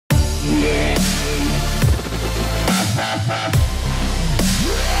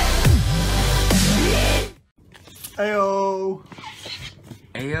Ayo.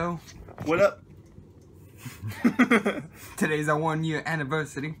 Ayo. What up? Today's our 1 year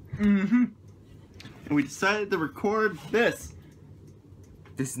anniversary. And we decided to record this.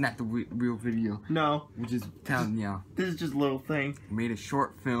 This is not the real video. No. We're just telling y'all. This is just a little thing. We made a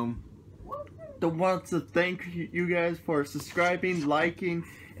short film. I want to thank you guys for subscribing, liking,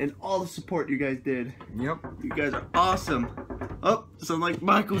 and all the support you guys did. Yep. You guys are awesome. Oh, so like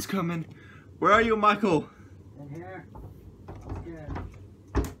Michael's coming. Where are you, Michael? I'm here.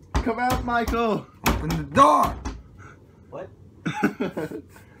 Yeah. Come out, Michael. Open the door. What?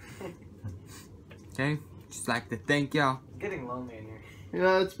 Okay. Just like to thank y'all. It's getting lonely in here.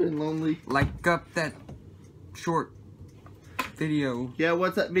 Yeah, it's been lonely. Like up that short video. Yeah,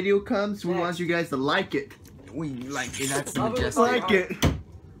 once that video comes, we want you guys to like it. We like it. That's Love it. Majestic. Like it.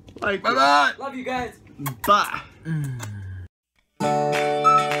 Like Bye bye. Love you guys. Bye.